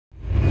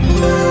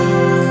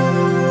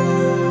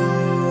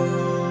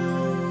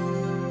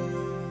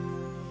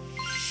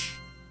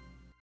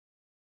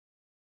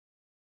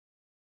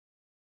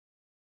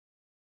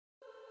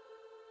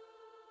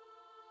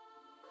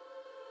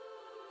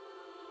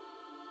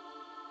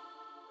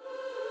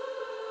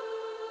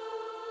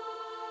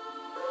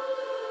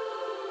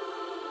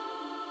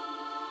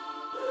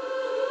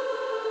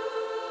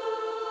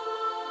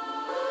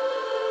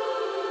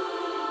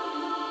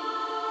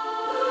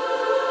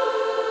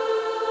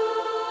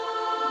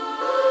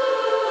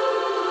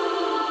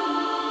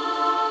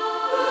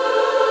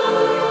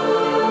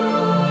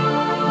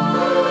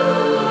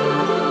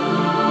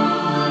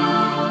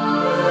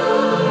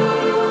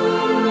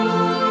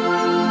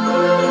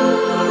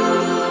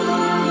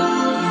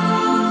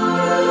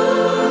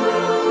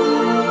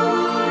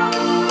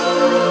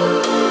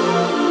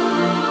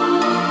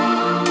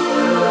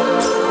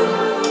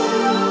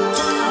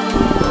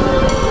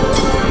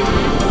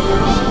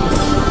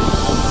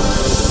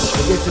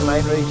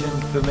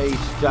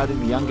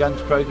starting the Young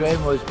Guns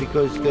program was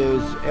because there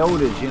was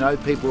elders, you know,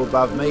 people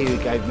above me who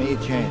gave me a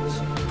chance,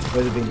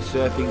 whether it been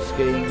surfing,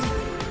 skiing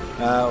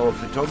or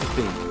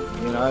photography.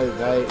 You know,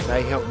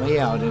 they helped me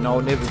out, and I'll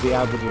never be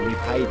able to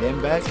repay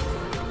them back.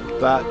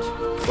 But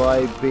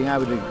by being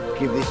able to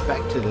give this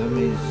back to them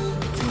is,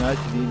 you know,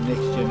 to the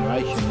next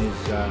generation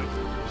is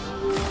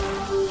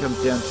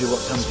comes down to what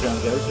comes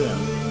around goes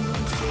around.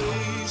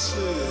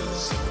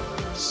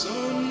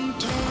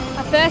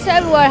 I first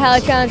heard of the World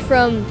Heli Challenge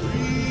from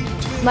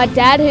my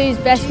dad,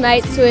 who's best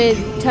mates with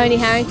Tony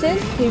Harrington,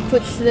 who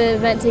puts the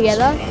event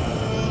together.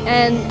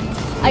 And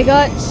I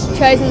got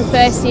chosen the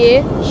first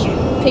year,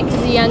 picked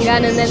as a young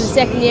gun, and then the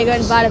second year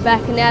got invited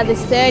back, and now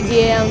this third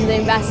year I'm the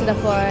ambassador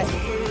for it.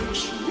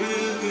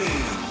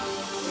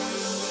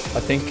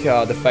 I think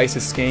the face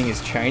of skiing is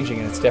changing,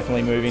 and it's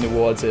definitely moving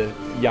towards a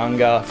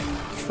younger,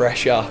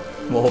 fresher,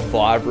 more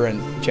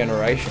vibrant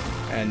generation.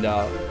 And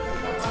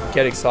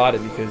get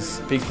excited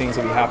because big things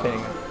will be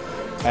happening.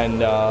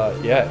 And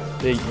yeah,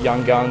 the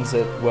young guns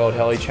at World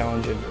Heli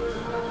Challenge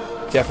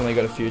have definitely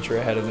got a future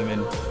ahead of them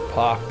in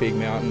Park, Big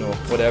Mountain or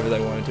whatever they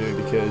want to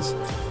do, because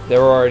they're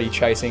already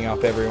chasing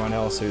up everyone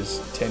else who's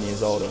 10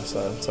 years older,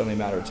 so it's only a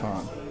matter of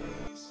time.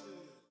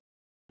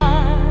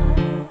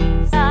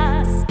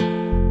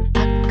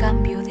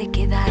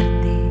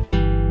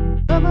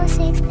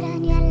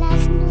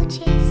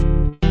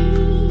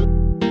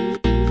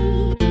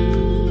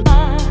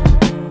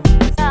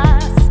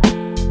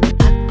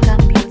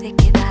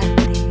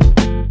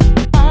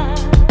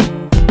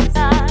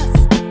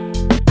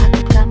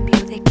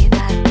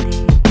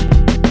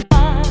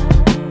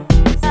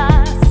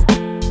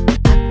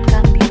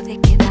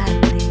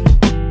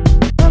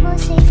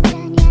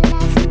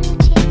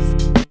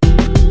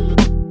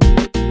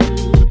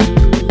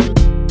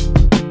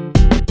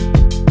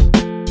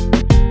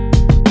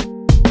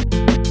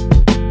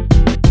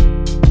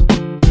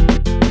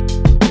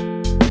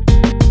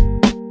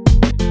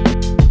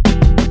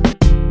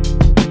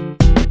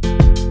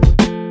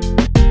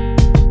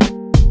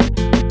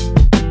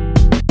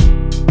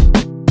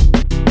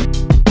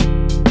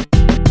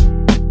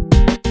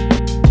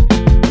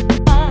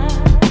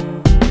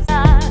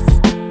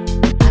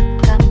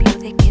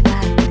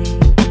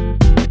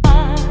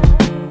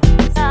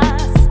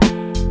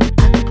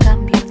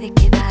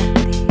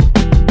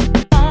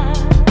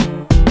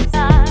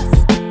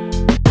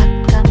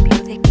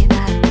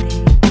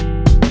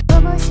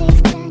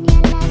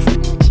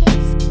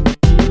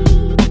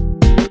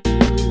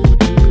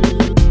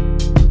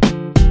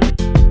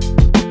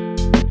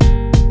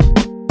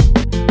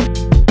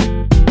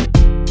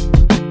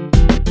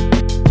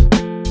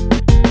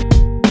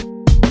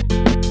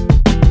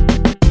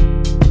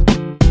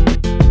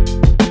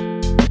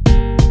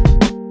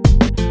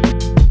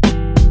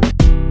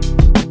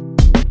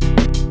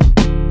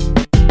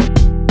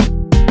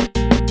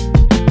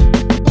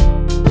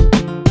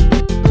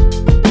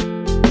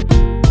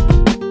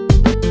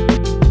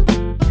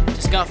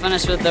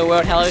 Finished with the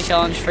World Heli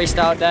Challenge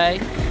freestyle day.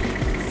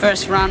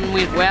 First run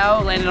went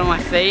well, landed on my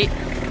feet,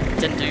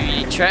 didn't do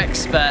any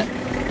tricks, but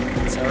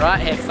it's alright,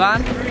 had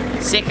fun.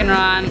 Second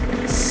run,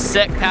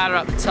 sick powder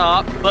up the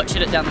top,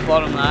 butchered it down the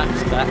bottom though,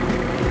 but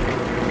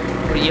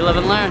what do you live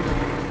and learn?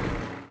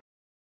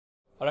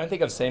 I don't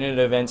think I've seen at an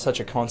event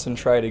such a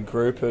concentrated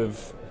group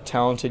of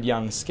talented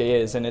young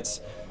skiers, and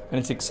it's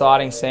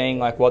exciting seeing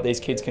like what these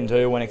kids can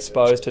do when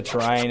exposed to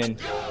terrain and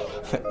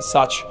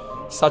such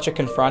a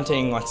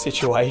confronting like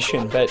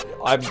situation. But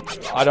I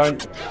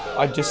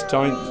just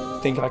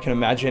don't think I can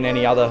imagine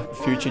any other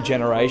future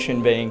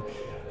generation being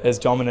as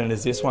dominant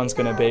as this one's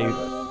going to be.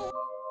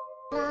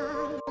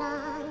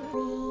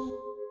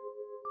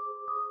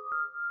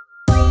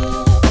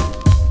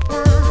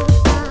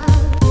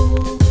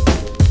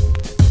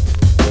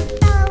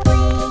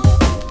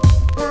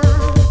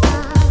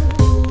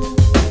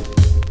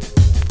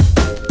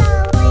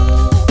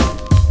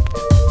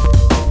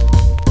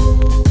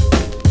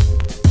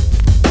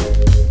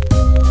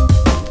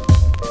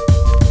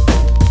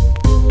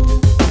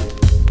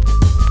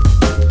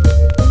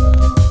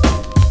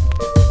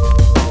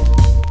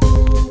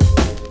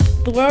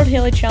 The World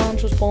Heli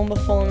Challenge was born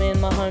before me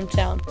in my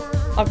hometown.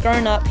 I've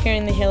grown up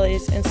hearing the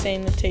helis and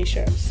seeing the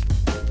t-shirts.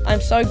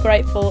 I'm so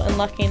grateful and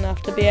lucky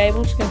enough to be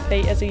able to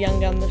compete as a young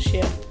gun this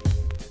year.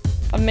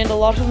 I've met a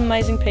lot of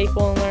amazing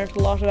people and learned a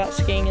lot about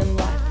skiing and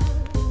life.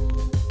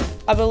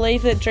 I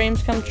believe that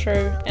dreams come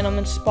true, and I'm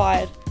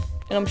inspired,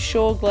 and I'm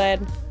sure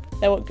glad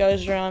that what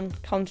goes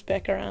around comes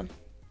back around.